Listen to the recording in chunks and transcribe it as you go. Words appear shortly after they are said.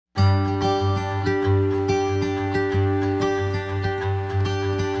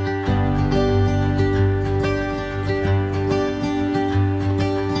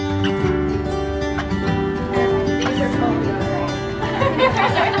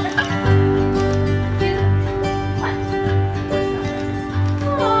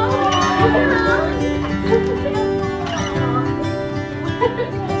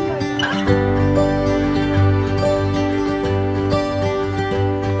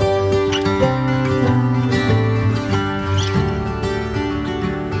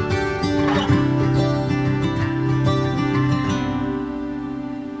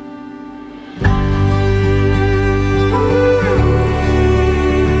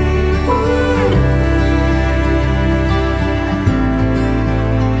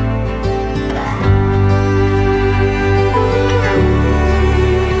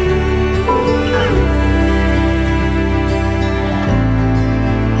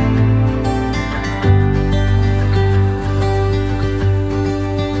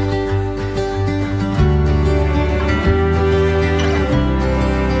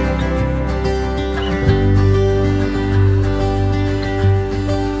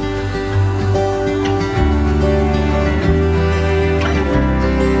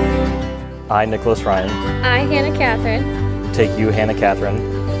I, Nicholas Ryan, I, Hannah Catherine, take you, Hannah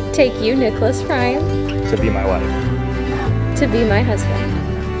Catherine, take you, Nicholas Ryan, to be my wife. to be my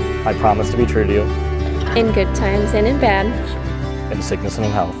husband, I promise to be true to you in good times and in bad. in sickness and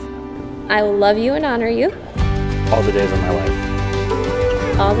in health, I will love you and honor you all the days of my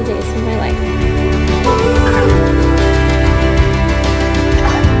life. all the days of my life.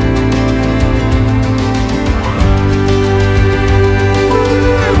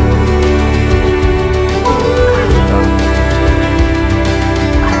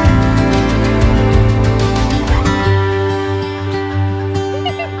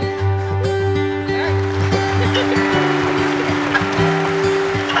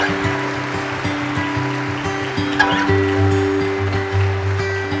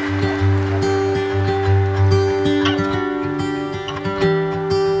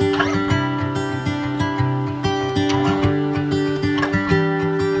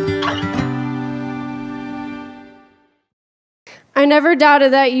 I never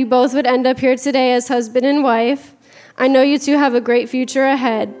doubted that you both would end up here today as husband and wife. I know you two have a great future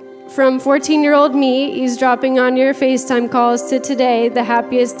ahead. From 14-year-old me eavesdropping on your FaceTime calls to today, the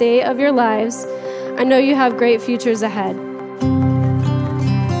happiest day of your lives, I know you have great futures ahead.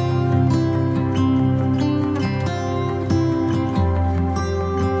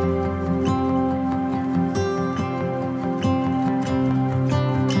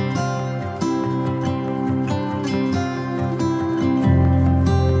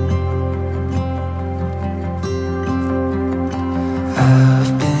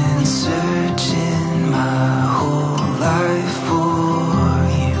 I've been searching my whole life for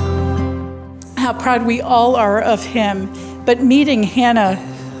you. How proud we all are of him, but meeting Hannah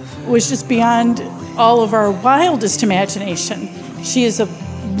was just beyond all of our wildest imagination. She is a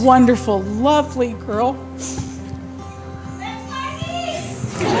wonderful, lovely girl.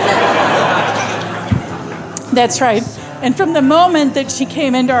 That's right. And from the moment that she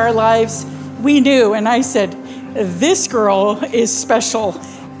came into our lives, we knew, and I said, this girl is special.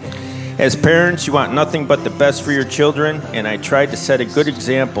 As parents, you want nothing but the best for your children, and I tried to set a good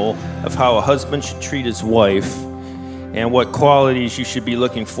example of how a husband should treat his wife and what qualities you should be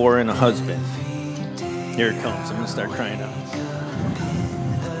looking for in a husband. Here it comes. I'm going to start crying out.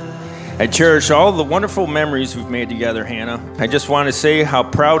 I cherish all the wonderful memories we've made together, Hannah. I just want to say how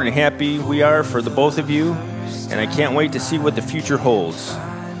proud and happy we are for the both of you, and I can't wait to see what the future holds.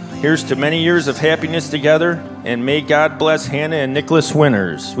 Here's to many years of happiness together, and may God bless Hannah and Nicholas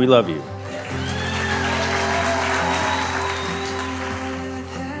Winters. We love you.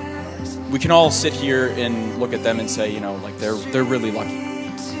 We can all sit here and look at them and say, you know, like they're really lucky.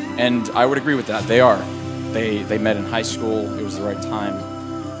 And I would agree with that. They are. They met in high school. It was the right time.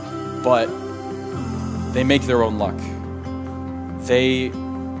 But they make their own luck. They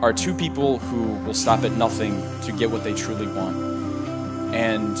are two people who will stop at nothing to get what they truly want.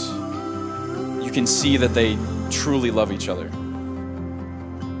 And you can see that they truly love each other.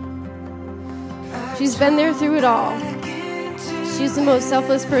 She's been there through it all. She's the most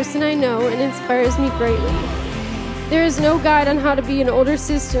selfless person I know and inspires me greatly. There is no guide on how to be an older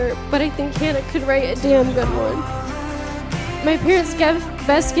sister, but I think Hannah could write a damn good one. My parents'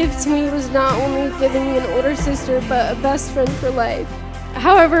 best gift to me was not only giving me an older sister, but a best friend for life.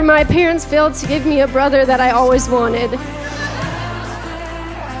 However, my parents failed to give me a brother that I always wanted.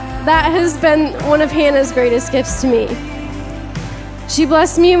 That has been one of Hannah's greatest gifts to me. She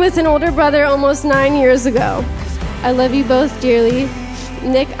blessed me with an older brother almost 9 years ago. I love you both dearly.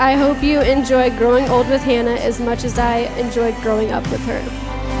 Nick, I hope you enjoy growing old with Hannah as much as I enjoyed growing up with her.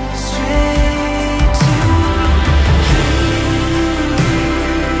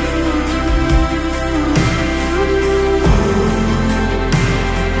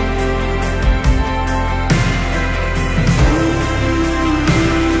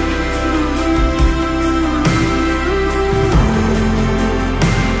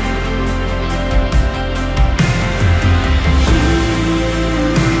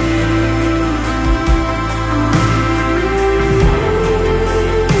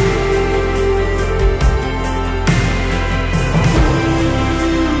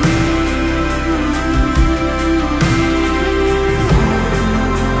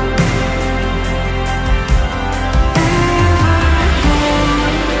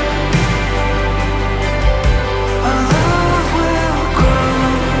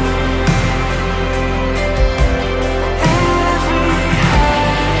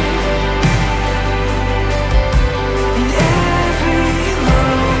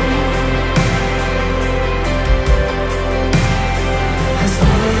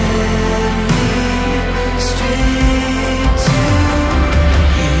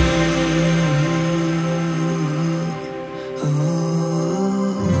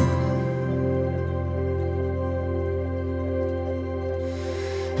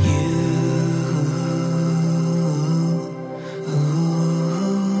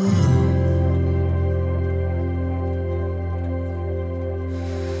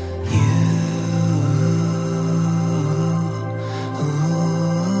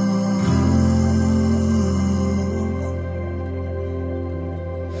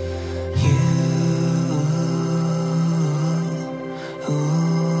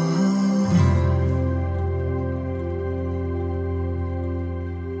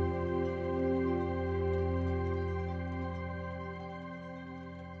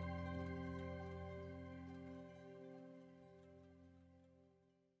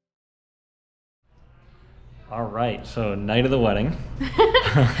 All right, so night of the wedding.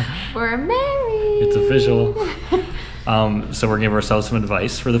 We're married. It's official. So we're giving ourselves some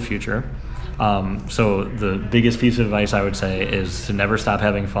advice for the future. So the biggest piece of advice I would say is to never stop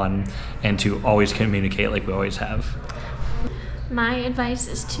having fun and to always communicate like we always have. My advice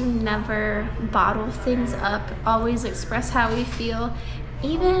is to never bottle things up. Always express how we feel,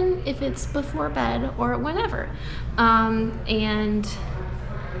 even if it's before bed or whenever. And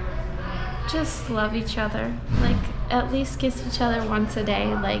just love each other. Like, at least kiss each other once a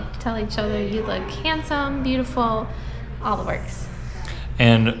day. Like, tell each other you look handsome, beautiful, all the works.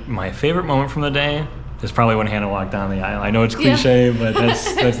 And my favorite moment from the day is probably when Hannah walked down the aisle. I know it's cliche, but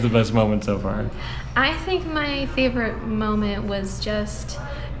that's the best moment so far. I think my favorite moment was just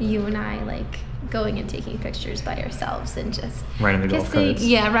you and I, like, going and taking pictures by ourselves and just riding the golf carts.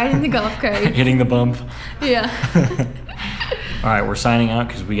 Yeah, riding the golf cart. Hitting the bump. Yeah. All right, we're signing out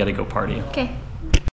because we got to go party. Okay.